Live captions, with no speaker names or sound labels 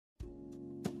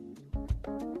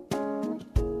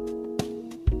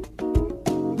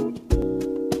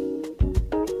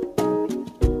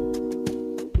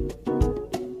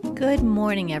Good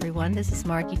morning, everyone. This is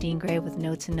Margie Dean Gray with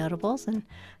Notes and Notables, and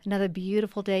another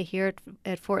beautiful day here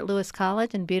at Fort Lewis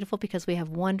College, and beautiful because we have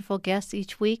wonderful guests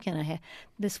each week, and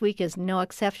this week is no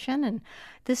exception. And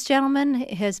this gentleman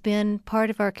has been part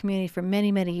of our community for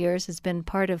many, many years, has been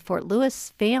part of Fort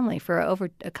Lewis family for over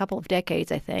a couple of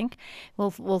decades, I think.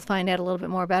 We'll find out a little bit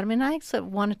more about him, and I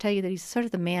want to tell you that he's sort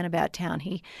of the man about town.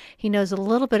 He knows a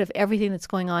little bit of everything that's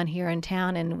going on here in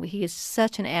town, and he is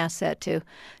such an asset to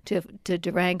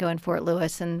Durango and Fort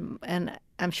Lewis, and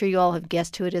I'm sure you all have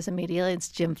guessed who it is immediately. It's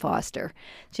Jim Foster.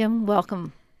 Jim,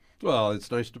 welcome. Well, it's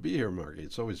nice to be here, Margie.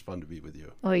 It's always fun to be with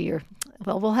you.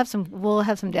 We'll have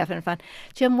some definite fun.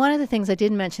 Jim, one of the things I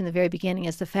didn't mention in the very beginning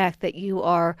is the fact that you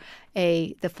are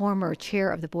the former chair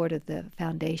of the board of the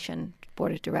foundation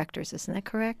board of directors. Isn't that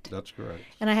correct? That's correct.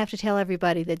 And I have to tell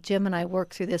everybody that Jim and I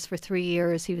worked through this for 3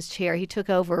 years. He was chair. He took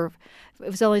over. It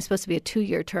was only supposed to be a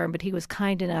 2-year term, but he was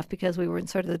kind enough, because we were in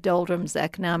sort of the doldrums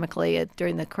economically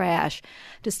during the crash,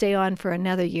 to stay on for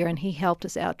another year, and he helped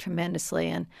us out tremendously.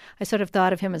 And I sort of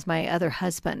thought of him as my other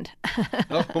husband.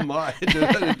 Oh, my.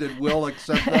 Did Will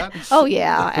accept that? Oh,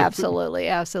 yeah, absolutely,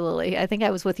 absolutely. I think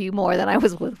I was with you more than I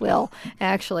was with Will,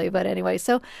 actually. But anyway,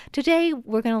 so today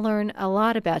we're going to learn a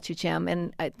lot about you, Jim.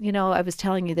 And, I was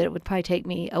telling you that it would probably take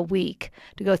me a week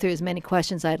to go through as many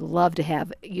questions I'd love to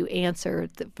have you answer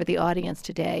for the audience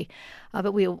today.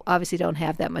 But we obviously don't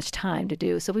have that much time to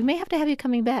do. So we may have to have you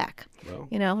coming back,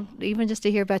 even just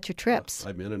to hear about your trips.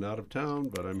 I'm in and out of town,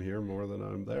 but I'm here more than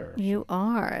I'm there. You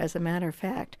are, as a matter of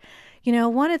fact.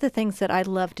 One of the things that I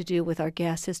love to do with our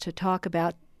guests is to talk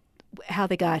about how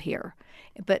they got here.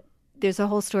 But there's a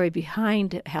whole story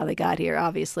behind how they got here,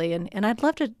 obviously. And I'd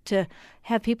love to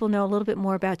have people know a little bit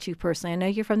more about you personally. I know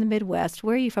you're from the Midwest.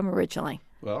 Where are you from originally?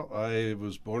 Well, I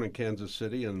was born in Kansas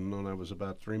City, and when I was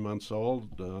about 3 months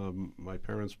old, my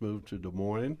parents moved to Des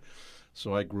Moines.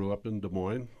 So I grew up in Des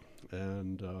Moines,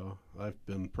 and I've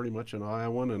been pretty much an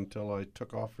Iowan until I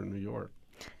took off for New York.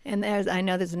 And I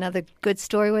know there's another good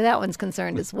story where that one's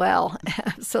concerned as well.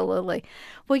 Absolutely.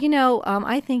 Well,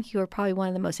 I think you're probably one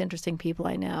of the most interesting people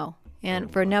I know.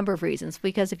 And for a number of reasons,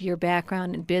 because of your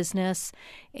background in business.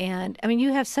 And,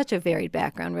 you have such a varied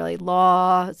background, really.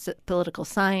 Law, political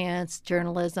science,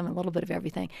 journalism, a little bit of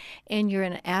everything. And you're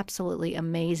an absolutely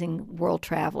amazing world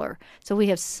traveler. So we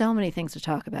have so many things to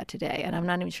talk about today. And I'm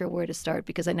not even sure where to start,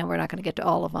 because I know we're not going to get to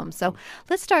all of them. So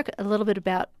let's start a little bit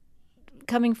about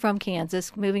coming from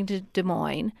Kansas, moving to Des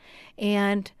Moines,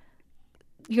 and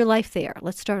your life there.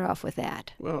 Let's start off with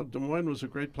that. Well, Des Moines was a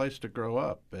great place to grow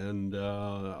up, and as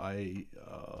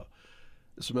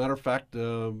a matter of fact,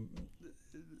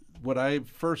 when I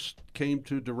first came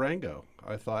to Durango,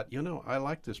 I thought, I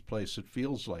like this place. It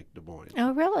feels like Des Moines.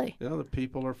 Oh, really? The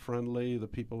people are friendly. The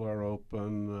people are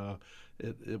open.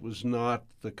 It was not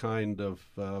the kind of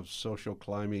social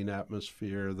climbing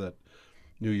atmosphere that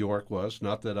New York was.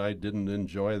 Not that I didn't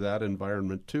enjoy that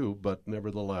environment too, but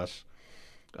nevertheless,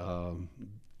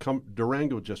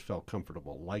 Durango just felt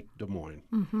comfortable, like Des Moines.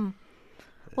 Mm-hmm.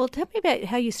 Well, tell me about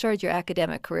how you started your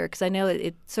academic career, because I know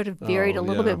it sort of varied a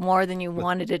little bit more than you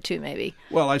wanted it to, maybe.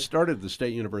 Well, I started at the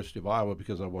State University of Iowa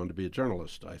because I wanted to be a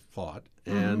journalist, I thought.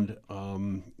 Mm-hmm.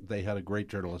 And they had a great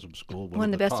journalism school. One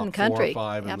of the best in the country. 4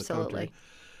 or 5 in the country.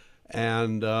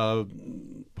 And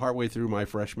partway through my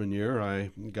freshman year,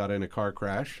 I got in a car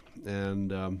crash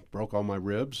and broke all my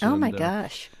ribs. Oh, my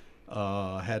gosh.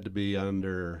 Had to be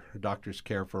under doctor's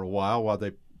care for a while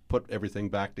they put everything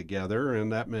back together,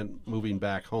 and that meant moving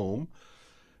back home.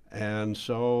 And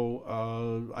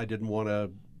so I didn't want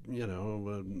to,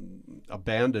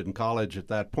 abandon college at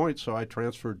that point, so I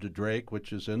transferred to Drake,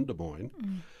 which is in Des Moines.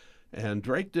 Mm. And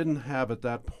Drake didn't have at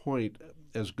that point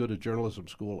as good a journalism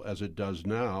school as it does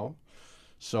now.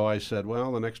 So I said,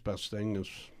 well, the next best thing is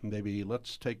maybe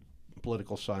let's take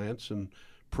political science and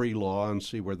pre-law and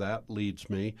see where that leads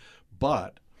me.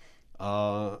 But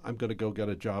I'm going to go get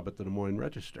a job at the Des Moines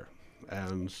Register.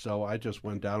 And so I just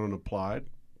went down and applied,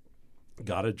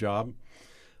 got a job,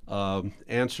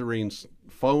 answering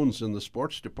phones in the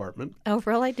sports department. Oh,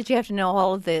 really? Did you have to know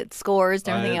all of the scores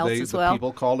and everything else as well? The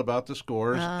people called about the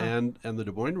scores, and the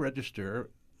Des Moines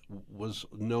Register was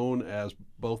known as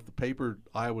both the paper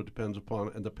Iowa depends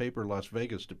upon and the paper Las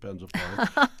Vegas depends upon,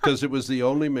 because it was the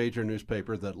only major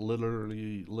newspaper that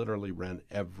literally ran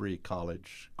every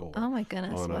college goal. Oh my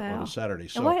goodness! On a Saturday.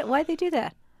 So why'd they do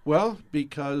that? Well,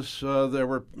 because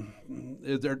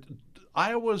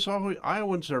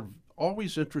Iowans are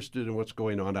always interested in what's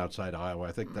going on outside Iowa.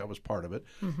 I think that was part of it.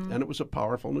 Mm-hmm. And it was a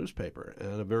powerful newspaper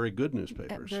and a very good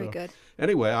newspaper. Very good.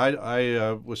 Anyway,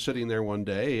 I was sitting there one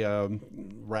day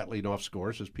rattling off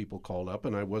scores as people called up,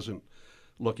 and I wasn't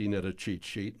looking at a cheat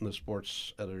sheet, and the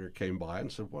sports editor came by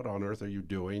and said, "What on earth are you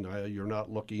doing? You're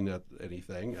not looking at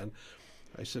anything." And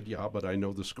I said, "Yeah, but I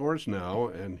know the scores now."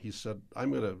 And he said,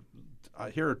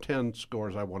 here are 10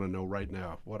 scores I want to know right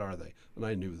now. What are they? And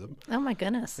I knew them. Oh, my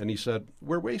goodness. And he said,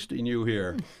 "We're wasting you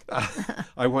here.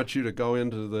 I want you to go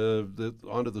into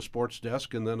onto the sports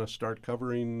desk and then start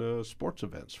covering sports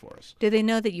events for us." Did they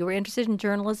know that you were interested in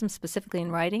journalism, specifically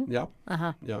in writing? Yeah.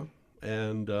 Uh-huh. Yeah.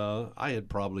 And I had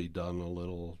probably done a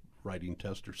little writing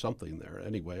test or something there.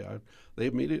 Anyway, they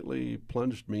immediately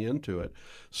plunged me into it.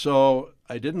 So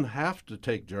I didn't have to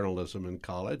take journalism in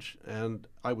college, and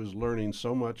I was learning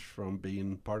so much from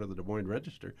being part of the Des Moines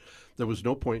Register. There was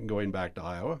no point in going back to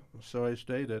Iowa, so I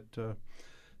stayed at the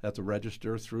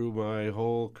Register through my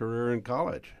whole career in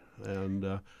college,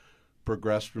 and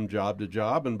progressed from job to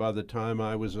job. And by the time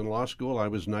I was in law school, I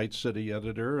was night city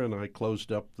editor, and I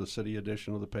closed up the city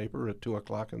edition of the paper at 2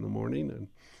 o'clock in the morning and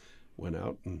went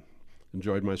out and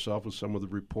enjoyed myself with some of the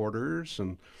reporters,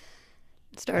 and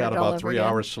Started had all about over 3 again.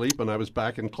 hours sleep, and I was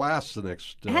back in class the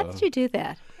next. How did you do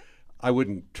that? I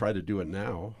wouldn't try to do it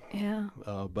now, Yeah.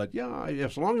 but yeah,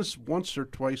 as long as once or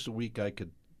twice a week I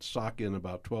could sock in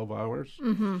about 12 hours,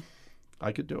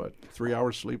 I could do it. 3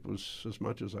 hours sleep was as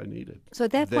much as I needed. So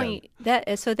at that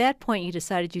Then. point, you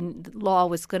decided law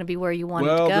was going to be where you wanted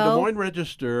Well, to go. the Des Moines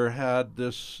Register had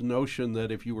this notion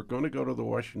that if you were going to go to the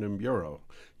Washington Bureau,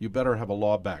 you better have a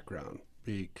law background,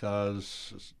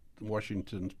 because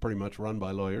Washington's pretty much run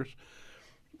by lawyers,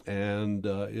 and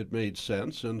it made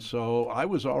sense. And so I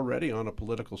was already on a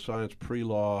political science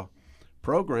pre-law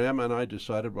program, and I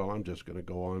decided, well, I'm just going to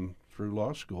go on through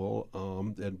law school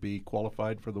and be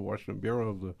qualified for the Washington Bureau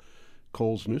of the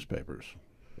Coles newspapers.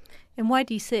 And why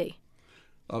D.C.?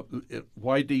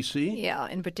 Why D.C.? Yeah,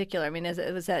 in particular. I mean,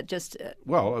 was that just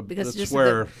Well, because that's just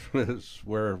where it's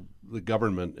where the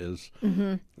government is,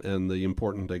 and the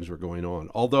important things were going on.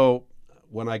 Although,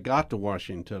 when I got to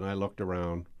Washington, I looked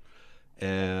around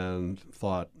and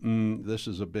thought, this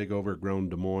is a big, overgrown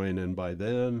Des Moines. And by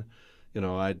then,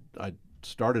 I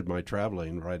started my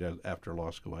traveling right after law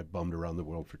school. I bummed around the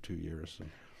world for 2 years.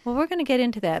 Well, we're going to get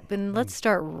into that, but let's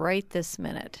start right this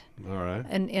minute. All right.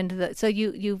 And so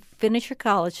you finished your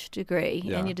college degree,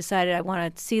 Yeah. and you decided, I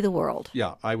want to see the world.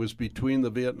 Yeah, I was between the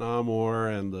Vietnam War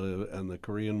and the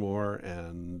Korean War,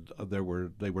 and they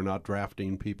were not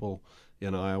drafting people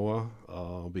in Iowa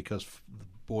because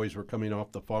boys were coming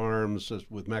off the farms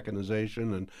with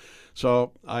mechanization, and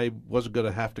so I wasn't going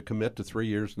to have to commit to 3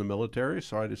 years in the military.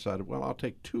 So I decided, well, I'll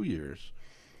take 2 years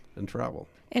and travel.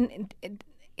 And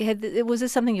was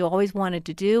this something you always wanted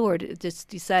to do, or just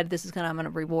decided I'm going to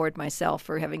reward myself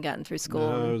for having gotten through school?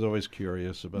 No, I was always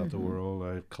curious about the world.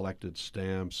 I collected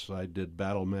stamps. I did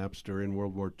battle maps during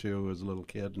World War II as a little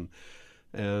kid,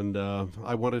 and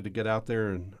I wanted to get out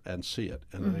there and see it.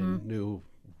 And I knew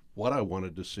what I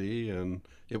wanted to see, and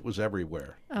it was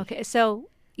everywhere. Okay, so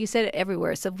you said it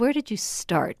everywhere. So where did you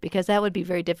start? Because that would be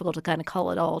very difficult to kind of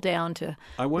cull it all down to.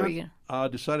 I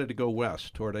decided to go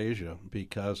west toward Asia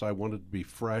because I wanted to be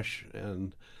fresh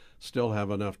and still have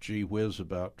enough gee whiz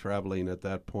about traveling at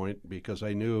that point, because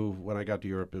I knew when I got to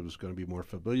Europe it was going to be more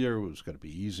familiar, it was going to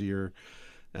be easier.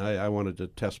 And I wanted to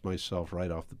test myself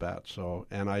right off the bat.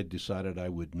 And I decided I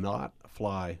would not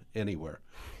fly anywhere,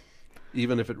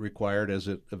 even if it required, as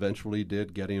it eventually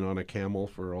did, getting on a camel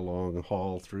for a long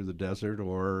haul through the desert,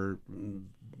 or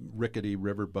rickety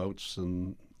river boats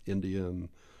in India and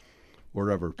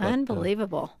wherever. But,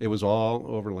 Unbelievable. it was all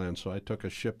overland. So I took a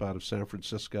ship out of San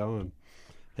Francisco and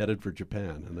headed for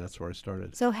Japan, and that's where I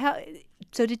started. So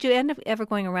did you end up ever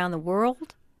going around the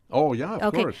world? Oh, yeah,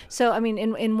 of course. So, I mean,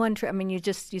 in one trip, I mean, you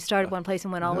started one place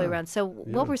and went all the way around. So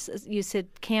you said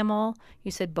camel,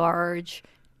 you said barge,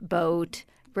 boat,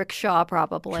 rickshaw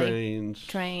probably.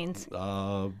 Trains.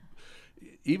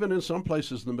 Even in some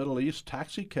places in the Middle East,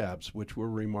 taxi cabs, which were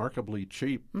remarkably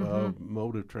cheap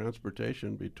mode of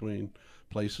transportation between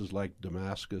places like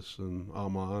Damascus and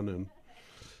Amman.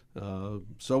 And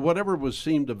so whatever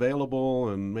seemed available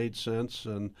and made sense.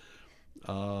 And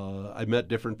I met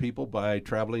different people by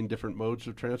traveling different modes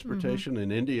of transportation.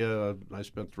 In India, I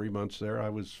spent 3 months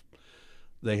there.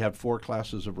 They had 4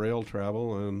 classes of rail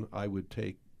travel, and I would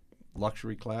take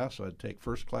luxury class, I'd take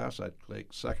first class, I'd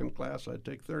take second class, I'd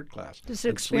take third class. Just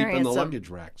and sleep in experience the them. luggage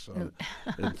racks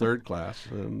in third class,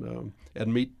 and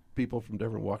meet people from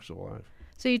different walks of life.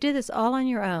 So you did this all on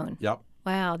your own? Yep.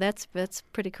 Wow, that's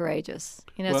pretty courageous.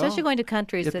 Well, especially going to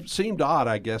countries it that seemed odd,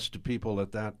 I guess, to people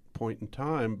at that point in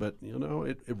time, but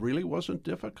it really wasn't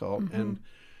difficult. And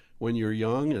when you're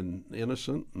young and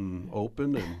innocent and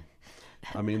open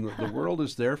I mean, the world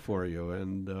is there for you.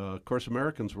 And, of course,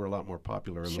 Americans were a lot more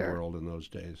popular in the Sure. world in those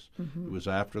days. It was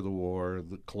after the war.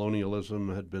 The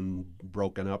colonialism had been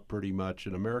broken up pretty much,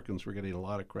 and Americans were getting a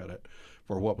lot of credit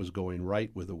for what was going right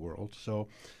with the world. So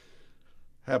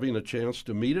having a chance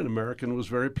to meet an American was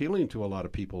very appealing to a lot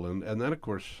of people. And then, of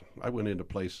course, I went into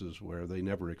places where they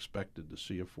never expected to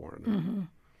see a foreigner.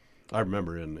 I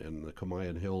remember in the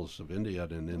Kumayan Hills of India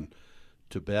and in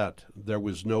Tibet, there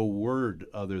was no word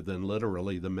other than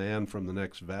literally the man from the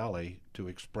next valley to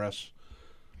express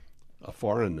a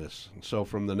foreignness. So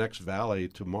from the next valley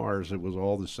to Mars, it was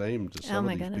all the same to some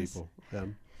my of these goodness. people.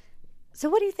 And So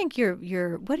what do you think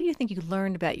what do you think you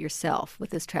learned about yourself with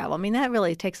this travel? I mean, that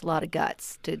really takes a lot of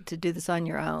guts to do this on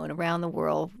your own around the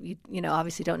world. You know,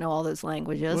 obviously don't know all those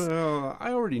languages. well,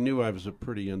 I already knew I was a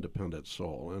pretty independent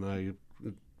soul, and I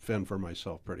fend for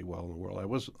myself pretty well in the world.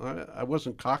 I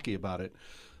wasn't cocky about it,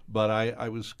 but I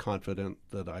was confident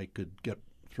that I could get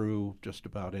through just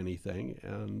about anything,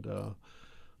 and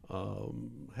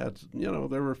had,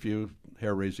 there were a few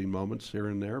hair-raising moments here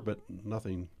and there, but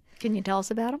nothing. Can you tell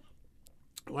us about them?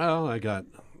 Well, I got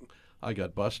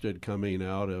busted coming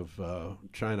out of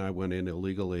China. I went in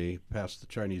illegally past the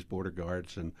Chinese border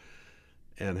guards and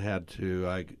had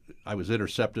to. I was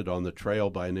intercepted on the trail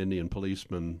by an Indian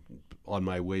policeman on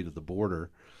my way to the border,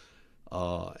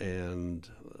 and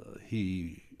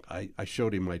I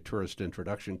showed him my tourist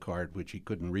introduction card, which he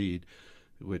couldn't read,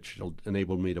 which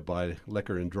enabled me to buy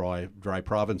liquor in dry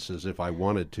provinces if I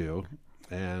wanted to,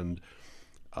 and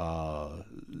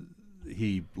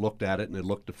he looked at it and it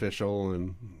looked official,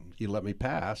 and he let me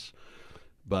pass,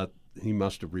 but he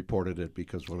must have reported it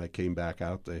because when I came back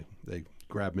out, they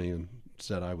grabbed me and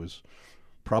said I was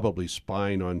probably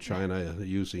spying on China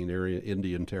using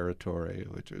Indian territory,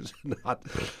 which is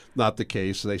not the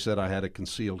case. They said I had a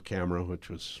concealed camera, which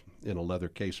was in a leather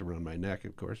case around my neck,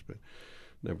 of course, but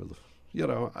never.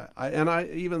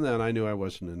 Even then I knew I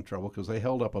wasn't in trouble because they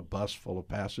held up a bus full of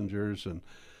passengers and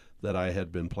that I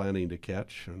had been planning to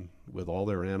catch, and with all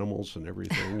their animals and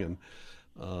everything.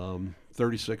 And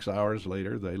 36 hours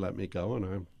later, they let me go, and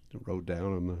I rode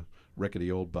down on the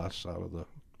rickety old bus out of the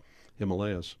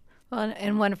Himalayas. Well,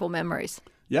 and wonderful memories.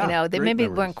 Yeah, You know, they great maybe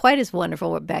memories. weren't quite as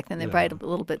wonderful back then. They're probably a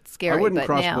little bit scary. I wouldn't but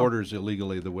cross now, borders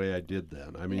illegally the way I did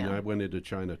then. I mean, Yeah. I went into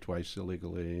China twice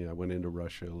illegally. I went into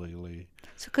Russia illegally.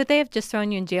 So could they have just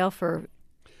thrown you in jail for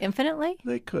infinitely?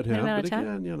 They could No have, amount but of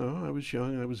time? again, I was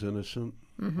young, I was innocent,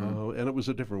 and it was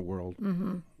a different world.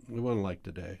 It wasn't like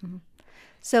today.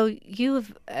 So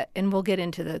you've, and we'll get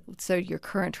into your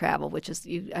current travel, which is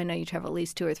I know you travel at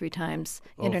least 2 or 3 times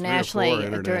 3 or 4 internationally,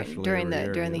 internationally during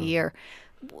every the year,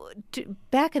 year.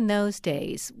 Back in those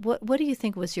days, what do you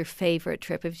think was your favorite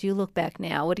trip? If you look back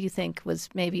now, what do you think was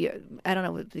maybe, I don't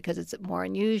know, because it's more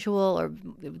unusual or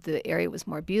the area was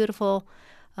more beautiful?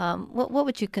 What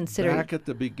would you consider? Back at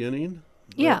the beginning,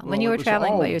 Yeah, when you it were was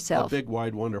traveling by all yourself. a big,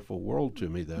 wide, wonderful world to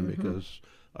me then, because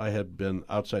I had been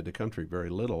outside the country very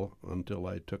little until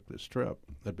I took this trip.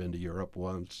 I'd been to Europe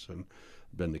once, and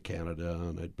been to Canada,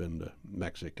 and I'd been to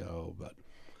Mexico, but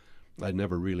I'd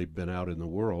never really been out in the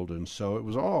world, and so it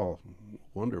was all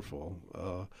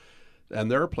wonderful. And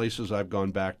there are places I've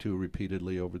gone back to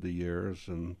repeatedly over the years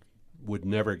and would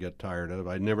never get tired of.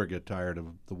 I never get tired of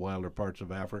the wilder parts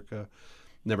of Africa,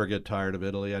 never get tired of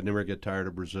Italy, I'd never get tired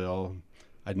of Brazil,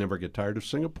 I'd never get tired of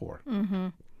Singapore.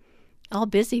 All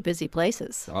busy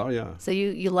places. Oh, yeah. So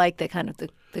you like the kind of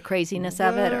the craziness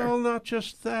of it? Well, Or? not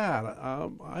just that.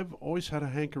 I've always had a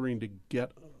hankering to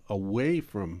get away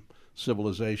from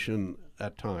civilization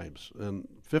at times. And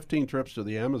 15 trips to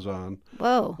the Amazon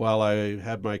Whoa. while I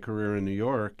had my career in New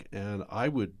York, and I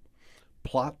would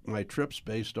plot my trips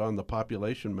based on the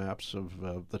population maps of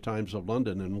the Times of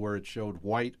London, and where it showed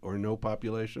white or no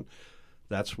population,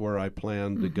 that's where I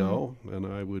planned to go. And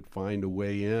I would find a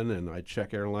way in, and I'd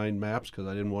check airline maps because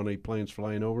I didn't want any planes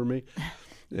flying over me.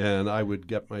 And I would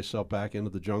get myself back into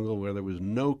the jungle where there was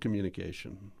no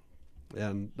communication.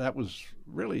 And that was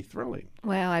really thrilling.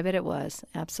 Wow, I bet it was.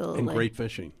 Absolutely. And great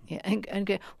fishing. Yeah, and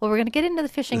good. Well, we're going to get into the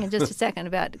fishing in just a second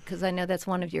because I know that's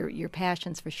one of your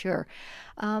passions for sure.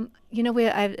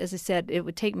 As I said, it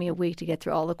would take me a week to get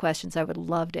through all the questions I would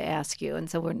love to ask you, and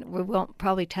so we won't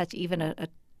probably touch even a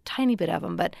tiny bit of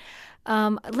them. But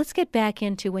let's get back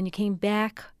into when you came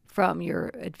back from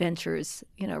your adventures,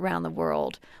 around the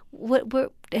world.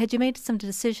 What had you made some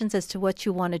decisions as to what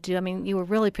you wanted to do? I mean, you were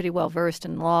really pretty well versed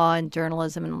in law and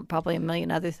journalism and probably a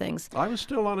million other things. I was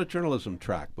still on a journalism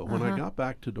track, but when I got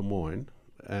back to Des Moines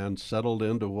and settled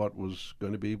into what was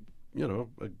going to be,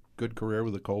 a good career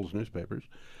with the Coles newspapers,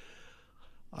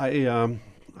 I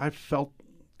felt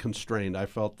constrained. I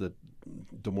felt that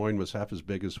Des Moines was half as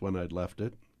big as when I'd left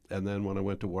it. And then when I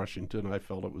went to Washington, I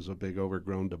felt it was a big,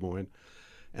 overgrown Des Moines.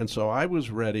 And so I was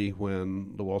ready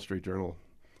when the Wall Street Journal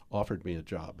offered me a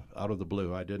job out of the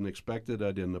blue. I didn't expect it.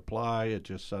 I didn't apply. It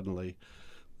just suddenly,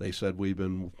 they said, we've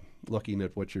been looking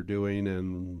at what you're doing,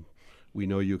 and we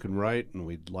know you can write, and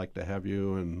we'd like to have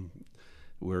you. And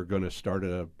we're going to start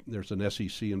there's an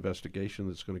SEC investigation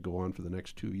that's going to go on for the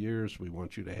next 2 years. We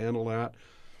want you to handle that.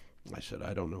 I said,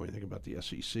 I don't know anything about the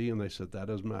SEC. And they said, that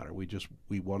doesn't matter.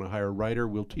 We want to hire a writer.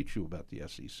 We'll teach you about the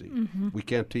SEC. We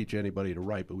can't teach anybody to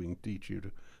write, but we can teach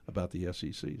you about the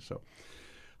SEC. So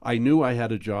I knew I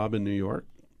had a job in New York,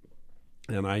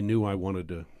 and I knew I wanted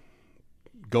to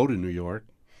go to New York,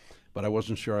 but I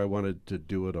wasn't sure I wanted to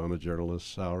do it on a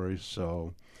journalist's salary.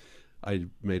 So I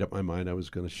made up my mind I was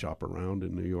going to shop around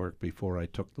in New York before I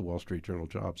took the Wall Street Journal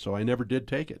job. So I never did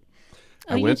take it.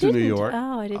 Oh, I went to New York.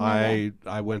 Oh, I didn't know that.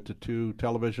 I went to 2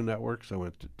 television networks. I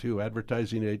went to 2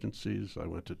 advertising agencies. I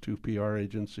went to 2 PR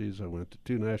agencies. I went to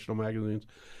 2 national magazines.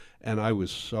 And I was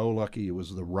so lucky. It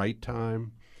was the right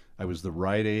time. I was the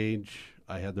right age.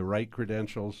 I had the right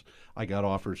credentials. I got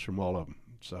offers from all of them.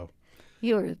 So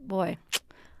You were, boy.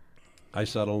 I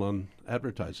settled on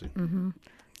advertising.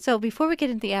 So before we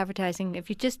get into the advertising, if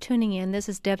you're just tuning in, this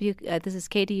is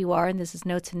KDUR, and this is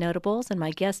Notes and Notables, and my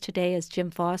guest today is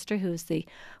Jim Foster, who's the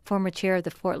former chair of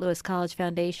the Fort Lewis College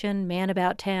Foundation, man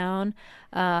about town,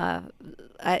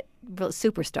 superstar,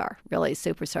 really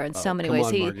superstar in so many come ways.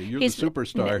 on, Margie, you're the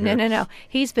superstar No, here. no.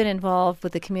 He's been involved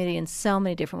with the community in so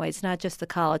many different ways, not just the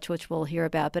college, which we'll hear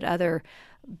about, but other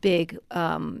big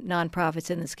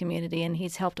nonprofits in this community, and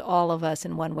he's helped all of us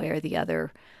in one way or the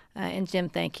other. And Jim,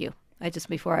 thank you.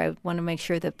 Before I want to make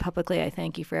sure that publicly I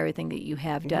thank you for everything that you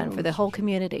have done for the whole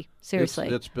community. Seriously.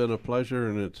 It's been a pleasure,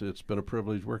 and it's been a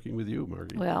privilege working with you,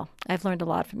 Margie. Well, I've learned a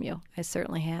lot from you. I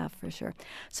certainly have, for sure.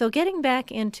 So getting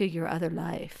back into your other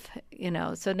life,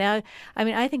 so now,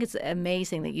 I think it's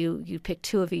amazing that you picked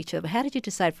 2 of each of them. How did you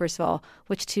decide, first of all,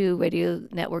 which 2 radio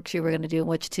networks you were going to do and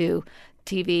which 2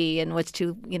 TV and which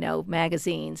 2,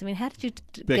 magazines? How did you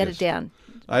get it down?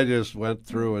 I just went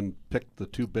through and picked the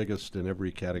 2 biggest in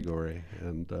every category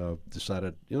and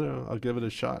decided, I'll give it a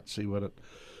shot, see what it.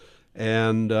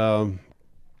 And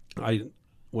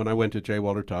when I went to J.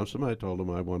 Walter Thompson, I told him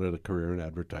I wanted a career in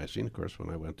advertising. Of course, when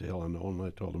I went to Hill and Nolan, I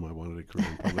told him I wanted a career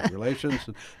in public relations.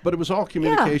 But it was all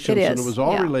communications, and it was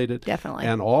all related. Definitely.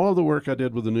 And all of the work I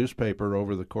did with the newspaper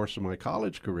over the course of my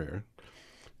college career.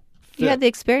 You had the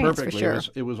experience perfectly. For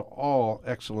sure. It was all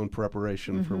excellent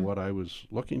preparation for what I was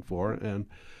looking for. And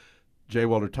J.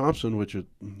 Walter Thompson, which is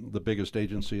the biggest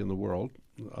agency in the world,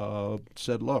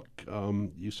 said, look,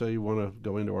 you say you want to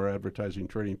go into our advertising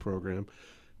training program.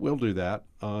 We'll do that.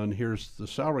 And here's the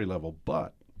salary level.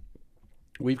 But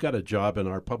we've got a job in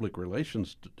our public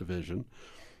relations division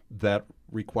that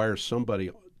requires somebody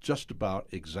just about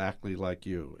exactly like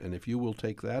you. And if you will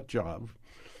take that job,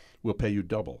 we'll pay you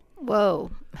double. Whoa.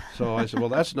 So I said, well,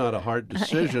 that's not a hard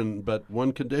decision, but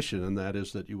one condition, and that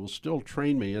is that you will still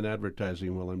train me in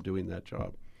advertising while I'm doing that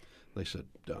job. They said,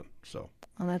 done. So.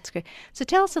 Well, that's great. So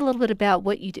tell us a little bit about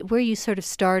what you did, where you sort of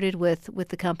started with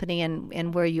the company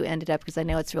and where you ended up, because I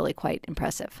know it's really quite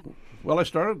impressive. Well, I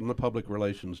started in the public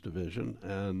relations division,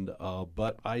 and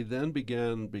but I then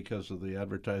began, because of the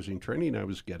advertising training I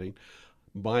was getting,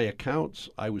 my accounts,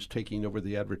 I was taking over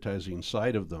the advertising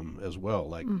side of them as well,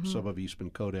 like some of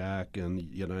Eastman Kodak and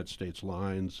United States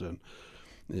Lines and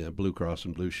Blue Cross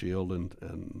and Blue Shield and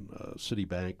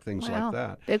Citibank, things like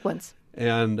that. Big ones.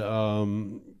 And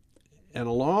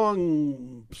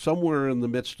along somewhere in the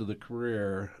midst of the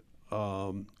career,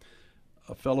 a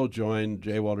fellow joined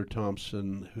J. Walter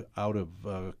Thompson out of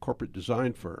a corporate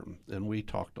design firm, and we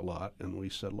talked a lot, and we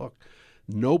said, look,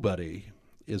 nobody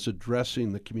is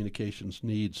addressing the communications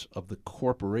needs of the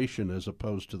corporation as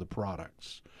opposed to the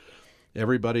products.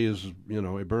 Everybody is,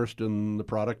 immersed in the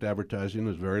product. Advertising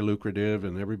is very lucrative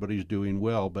and everybody's doing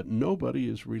well, but nobody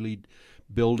is really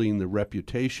building the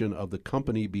reputation of the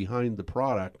company behind the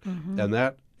product, and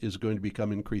that is going to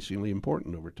become increasingly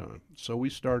important over time. So we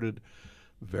started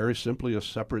very simply a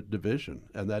separate division,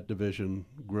 and that division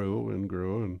grew and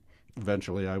grew, and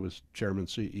eventually I was chairman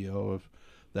CEO of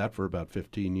that for about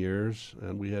 15 years,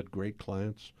 and we had great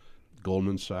clients: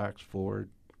 Goldman Sachs, Ford,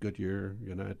 Goodyear,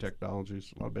 United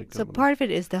Technologies, a lot of big companies. So part of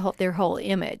it is their whole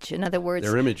image. In other words,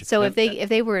 their image. So if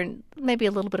they were in maybe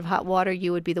a little bit of hot water,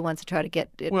 you would be the ones to try to get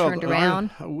it turned around.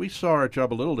 We saw our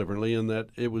job a little differently in that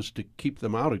it was to keep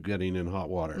them out of getting in hot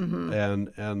water,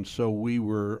 and so we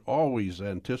were always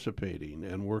anticipating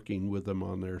and working with them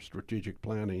on their strategic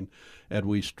planning, and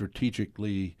we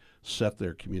strategically set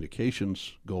their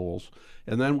communications goals,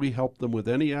 and then we helped them with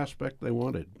any aspect they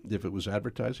wanted. If it was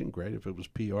advertising, great. If it was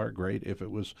PR, great. If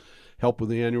it was help with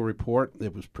the annual report, if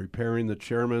it was preparing the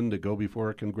chairman to go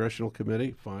before a congressional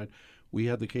committee, fine. We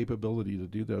had the capability to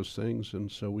do those things,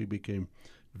 and so we became,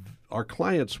 our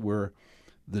clients were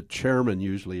the chairman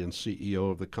usually and CEO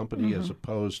of the company, as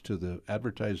opposed to the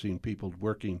advertising people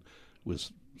working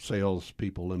with sales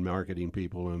people and marketing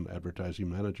people and advertising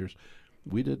managers.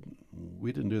 We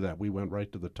didn't do that. We went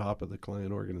right to the top of the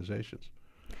client organizations.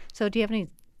 So do you have any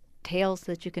tales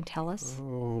that you can tell us?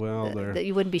 Oh, well, that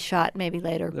you wouldn't be shot maybe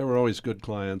later. There were always good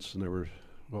clients, and there were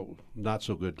not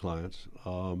so good clients.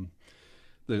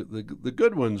 The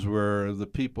good ones were the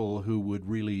people who would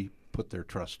really put their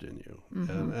trust in you.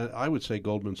 And I would say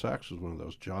Goldman Sachs was one of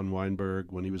those. John Weinberg,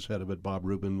 when he was head of it, Bob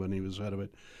Rubin, when he was head of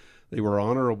it. They were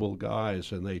honorable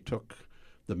guys, and they took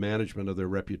the management of their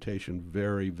reputation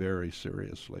very, very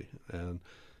seriously. And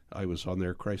I was on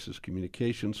their crisis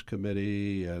communications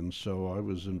committee, and so I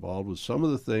was involved with some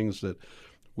of the things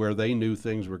where they knew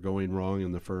things were going wrong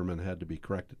in the firm and had to be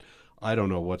corrected. I don't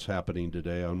know what's happening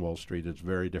today on Wall Street. It's a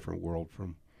very different world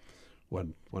from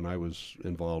when I was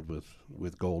involved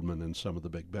with Goldman and some of the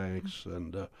big banks.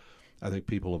 And I think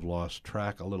people have lost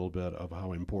track a little bit of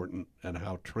how important and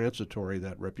how transitory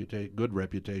that good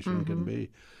reputation can be.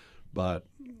 But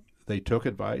they took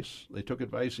advice. They took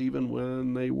advice even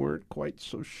when they weren't quite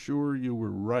so sure you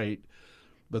were right,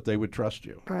 but they would trust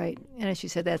you. Right. And as you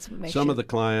said, that's some of the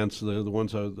clients, the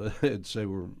ones I'd say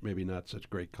were maybe not such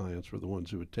great clients, were the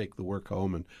ones who would take the work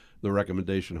home and the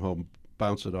recommendation home,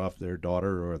 bounce it off their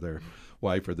daughter or their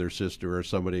wife or their sister or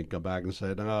somebody, and come back and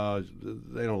say, no,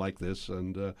 they don't like this,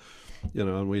 and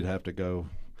and we'd have to go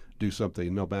do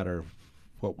something, no matter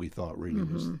what we thought really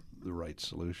was the right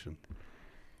solution.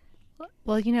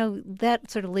 Well,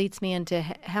 that sort of leads me into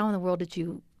how in the world did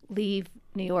you leave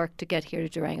New York to get here to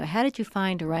Durango? How did you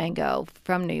find Durango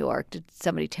from New York? Did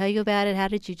somebody tell you about it? How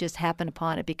did you just happen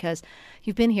upon it? Because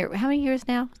you've been here, how many years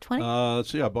now? 20?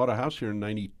 Let's see, I bought a house here in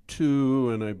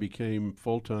 92, and I became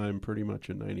full-time pretty much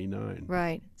in 99.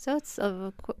 Right. So it's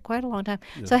quite a long time.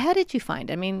 Yeah. So how did you find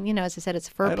it? I mean, as I said, it's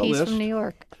a fur piece from New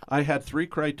York. I had 3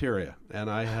 criteria, and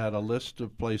I had a list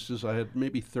of places. I had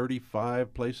maybe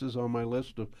 35 places on my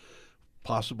list of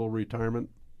possible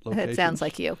retirement locations. It sounds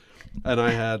like you. And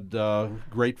I had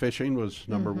great fishing was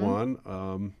number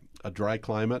 1, a dry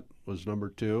climate was number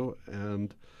 2,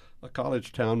 and a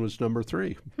college town was number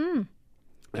 3.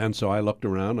 And so I looked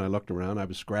around. I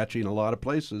was scratching a lot of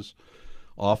places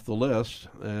off the list,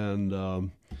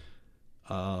 and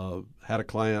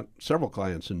had several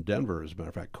clients in Denver. As a matter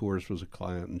of fact, Coors was a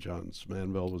client, and Johns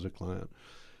Manville was a client.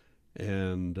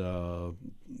 And the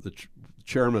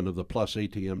chairman of the Plus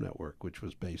ATM network, which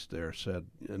was based there, said,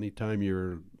 anytime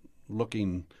you're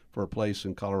looking for a place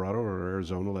in Colorado or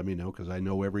Arizona, let me know, because I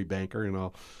know every banker, and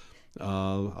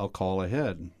I'll call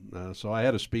ahead. So I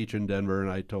had a speech in Denver, and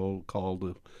I called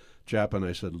the chap, and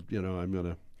I said, I'm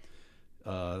going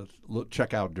to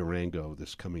check out Durango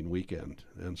this coming weekend.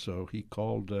 And so he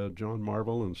called John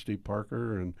Marvel and Steve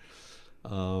Parker, and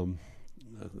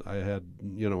I had,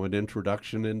 an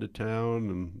introduction into town,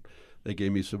 and they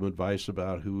gave me some advice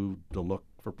about who to look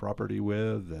for property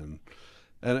with, and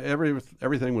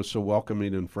everything was so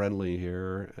welcoming and friendly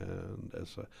here. And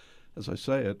as I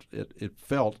say, it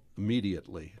felt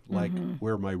immediately like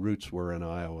where my roots were in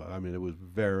Iowa. I mean, it was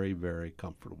very, very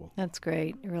comfortable. That's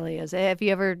great. It really is. Have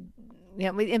you ever...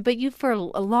 Yeah, but you for a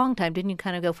long time, didn't you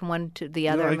kind of go from one to the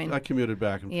other? I commuted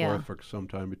back and forth for some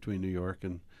time between New York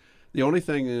and... The only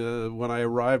thing, when I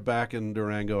arrived back in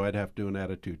Durango, I'd have to do an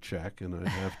attitude check, and I'd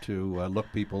have to look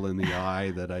people in the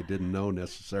eye that I didn't know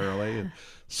necessarily, and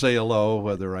say hello,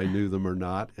 whether I knew them or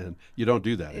not. And you don't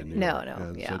do that in New York.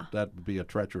 No, So that would be a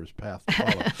treacherous path to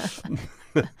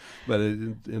follow. But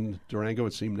in Durango,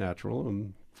 it seemed natural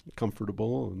and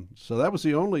comfortable, and so that was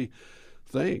the only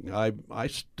thing. I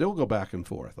still go back and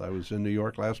forth. I was in New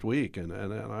York last week, and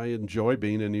I enjoy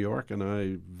being in New York, and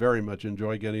I very much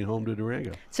enjoy getting home to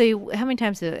Durango. So how many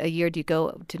times a year do you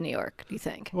go to New York, do you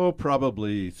think? Oh,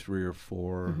 probably 3 or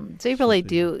 4. So you really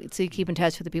do. So you keep in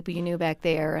touch with the people you knew back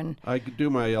there, and I do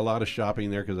a lot of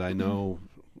shopping there because I know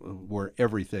where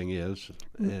everything is.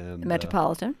 And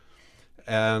Metropolitan.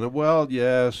 And, well,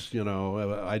 yes,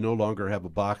 I no longer have a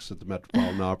box at the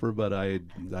Metropolitan Opera, but I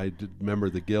did remember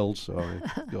the Guild, so I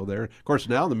go there. Of course,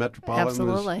 now the Metropolitan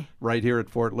is right here at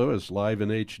Fort Lewis, live in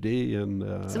HD. And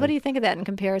so what do you think of that in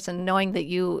comparison, knowing that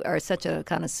you are such a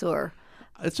connoisseur?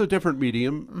 It's a different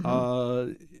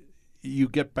medium. You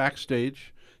get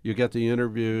backstage, you get the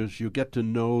interviews, you get to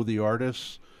know the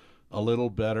artists a little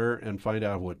better and find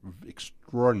out what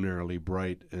extraordinarily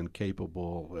bright and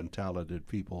capable and talented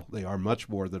people. They are much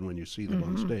more than when you see them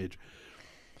on stage.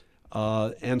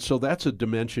 And so that's a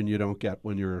dimension you don't get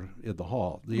when you're in the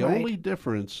hall. The Right. only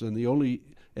difference and the only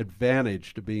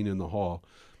advantage to being in the hall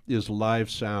is live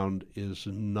sound is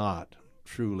not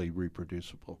truly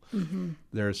reproducible.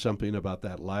 There is something about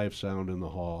that live sound in the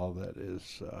hall that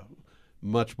is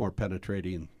much more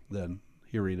penetrating than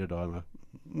hearing it on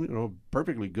a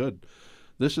perfectly good.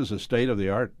 This is a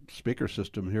state-of-the-art speaker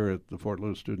system here at the Fort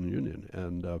Lewis Student Union,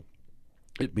 and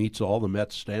it meets all the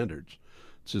Met standards.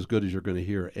 It's as good as you're going to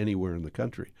hear anywhere in the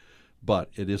country,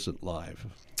 but it isn't live.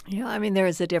 Yeah, I mean, there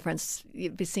is a difference.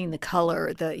 Seeing the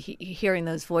color, hearing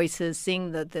those voices,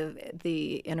 seeing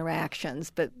the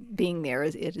interactions, but being there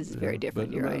it is very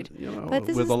different. But, You're right. But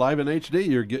with the Live in HD,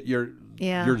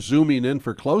 you're zooming in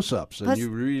for close-ups, and Plus, you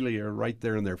really are right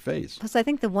there in their face. Plus, I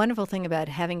think the wonderful thing about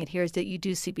having it here is that you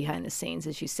do see behind the scenes,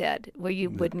 as you said, where you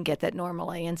wouldn't get that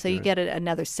normally, and so you get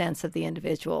another sense of the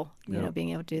individual, being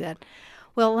able to do that.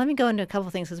 Well, let me go into a couple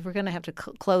of things because we're going to have to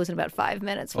close in about 5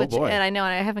 minutes. Oh, boy. And I know,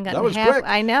 and I haven't gotten That was quick.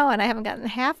 I know, and I haven't gotten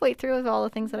halfway through with all the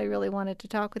things that I really wanted to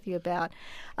talk with you about.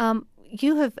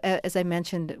 You have, as I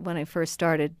mentioned when I first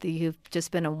started, you've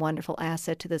just been a wonderful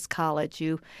asset to this college.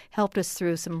 You helped us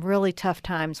through some really tough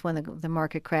times when the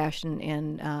market crashed in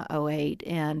 2008,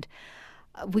 and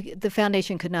the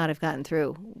foundation could not have gotten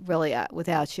through really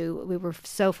without you. We were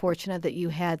so fortunate that you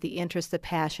had the interest, the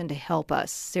passion to help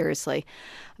us, seriously,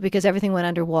 because everything went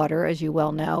underwater, as you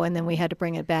well know, and then we had to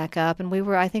bring it back up. And we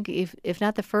were, I think, if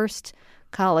not the first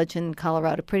college in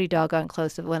Colorado, pretty doggone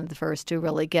close to one of the first to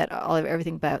really get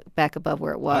everything back above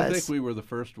where it was. I think we were the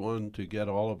first one to get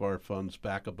all of our funds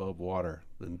back above water,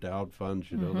 endowed funds,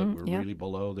 that were really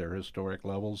below their historic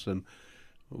levels, and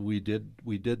we did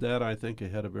that, I think,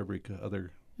 ahead of every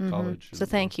other college. So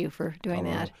thank you for doing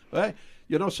Colorado. that.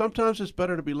 Hey, sometimes it's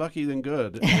better to be lucky than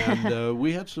good, and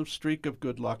we had some streak of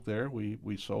good luck there.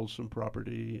 We sold some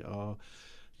property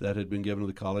that had been given to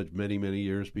the college many, many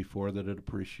years before that it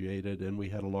appreciated, and we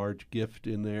had a large gift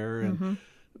in there. And,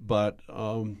 but,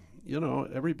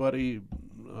 everybody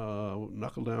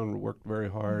knuckled down and worked very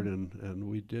hard, and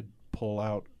we did pull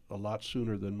out a lot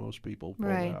sooner than most people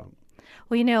pulled out.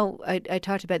 Well, I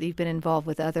talked about that you've been involved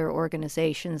with other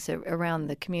organizations around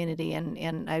the community,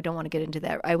 and I don't want to get into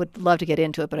that. I would love to get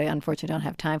into it, but I unfortunately don't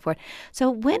have time for it. So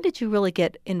when did you really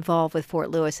get involved with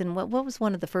Fort Lewis, and what was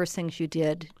one of the first things you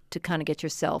did to kind of get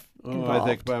yourself involved? I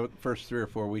think about the first 3 or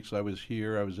 4 weeks I was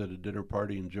here, I was at a dinner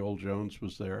party, and Joel Jones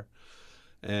was there.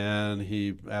 And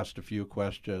he asked a few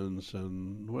questions,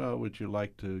 and, would you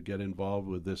like to get involved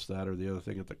with this, that, or the other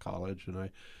thing at the college? And I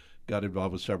got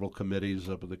involved with several committees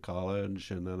up at the college,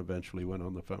 and then eventually went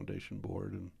on the foundation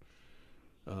board, and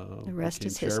the rest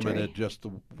is chairman history. At just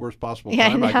the worst possible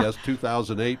time, I guess,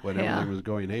 2008, when everything was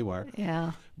going haywire.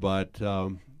 Yeah. But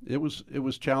it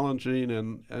was challenging,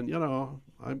 and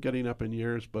I'm getting up in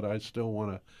years, but I still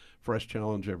want a fresh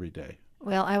challenge every day.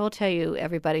 Well, I will tell you,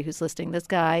 everybody who's listening, this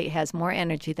guy has more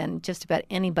energy than just about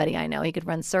anybody I know. He could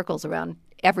run circles around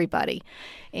everybody,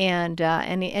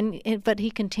 but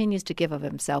he continues to give of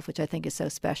himself, which I think is so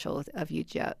special of you,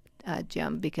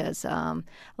 Jim, because a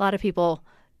lot of people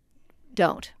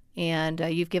don't, and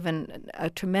you've given a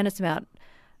tremendous amount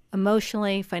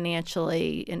emotionally,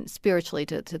 financially, and spiritually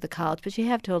to the college, but you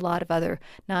have to a lot of other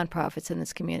nonprofits in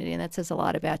this community, and that says a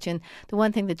lot about you. And the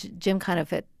one thing that Jim kind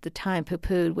of at the time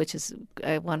poo-pooed, which is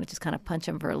I want to just kind of punch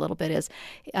him for a little bit, is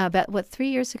about 3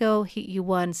 years ago you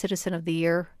won Citizen of the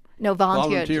Year. No,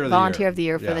 volunteer of the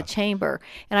year for the chamber.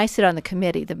 And I sit on the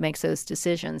committee that makes those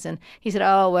decisions. And he said,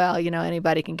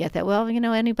 anybody can get that. Well,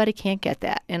 anybody can't get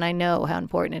that. And I know how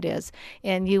important it is.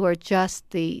 And you are just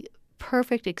the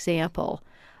perfect example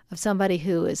of somebody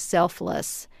who is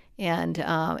selfless and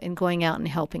going out and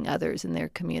helping others in their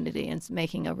community and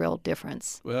making a real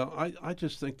difference. Well, I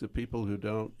just think the people who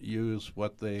don't use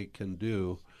what they can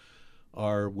do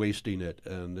are wasting it.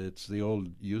 And it's the old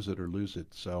use it or lose it.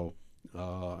 So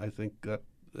I think that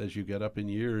as you get up in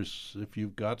years, if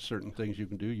you've got certain things you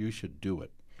can do, you should do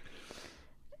it.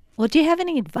 Well, do you have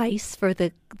any advice for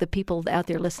the people out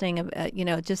there listening,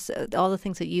 just all the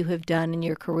things that you have done in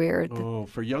your career?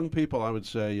 For young people, I would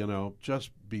say, just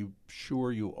be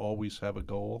sure you always have a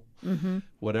goal. Mm-hmm.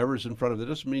 Whatever's in front of it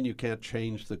doesn't mean you can't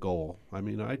change the goal. I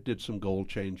mean, I did some goal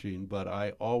changing, but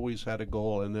I always had a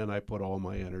goal, and then I put all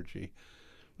my energy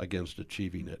against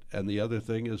achieving it. And the other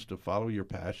thing is to follow your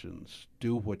passions.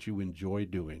 Do what you enjoy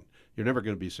doing. You're never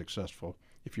going to be successful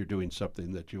if you're doing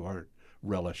something that you aren't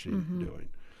relishing doing.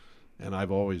 And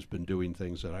I've always been doing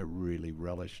things that I really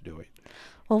relish doing.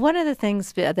 Well, one of the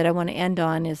things that I want to end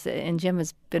on is, and Jim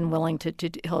has been willing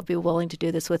he'll be willing to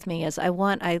do this with me, is I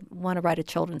want to write a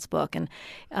children's book. And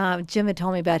Jim had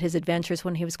told me about his adventures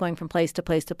when he was going from place to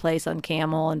place to place on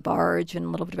camel and barge and a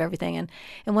little bit of everything. And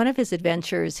in one of his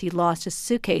adventures, he lost his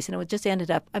suitcase, and it just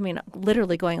ended up,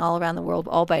 literally going all around the world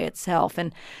all by itself.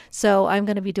 And so I'm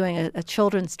going to be doing a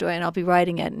children's story, and I'll be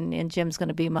writing it, and Jim's going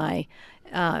to be my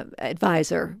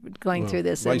advisor going through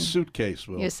this. My suitcase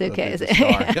will. Your suitcase.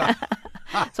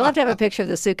 So I'll have to have a picture of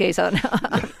the suitcase on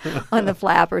the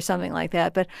flap or something like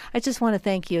that. But I just want to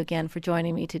thank you again for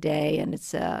joining me today, and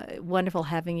it's wonderful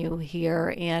having you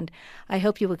here. And I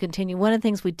hope you will continue. One of the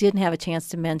things we didn't have a chance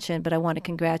to mention, but I want to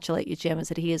congratulate you, Jim, is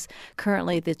that he is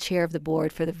currently the chair of the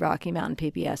board for the Rocky Mountain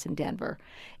PBS in Denver.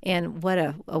 And what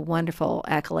a wonderful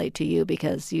accolade to you,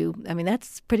 because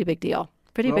that's a pretty big deal.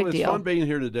 Big deal. It's fun being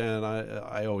here today, and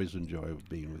I always enjoy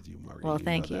being with you, Margie. Well,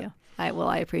 thank you.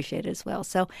 I appreciate it as well.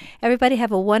 So everybody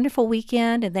have a wonderful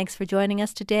weekend, and thanks for joining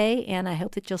us today. And I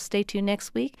hope that you'll stay tuned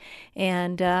next week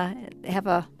and have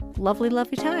a lovely,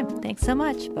 lovely time. Thanks so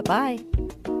much.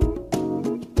 Bye-bye.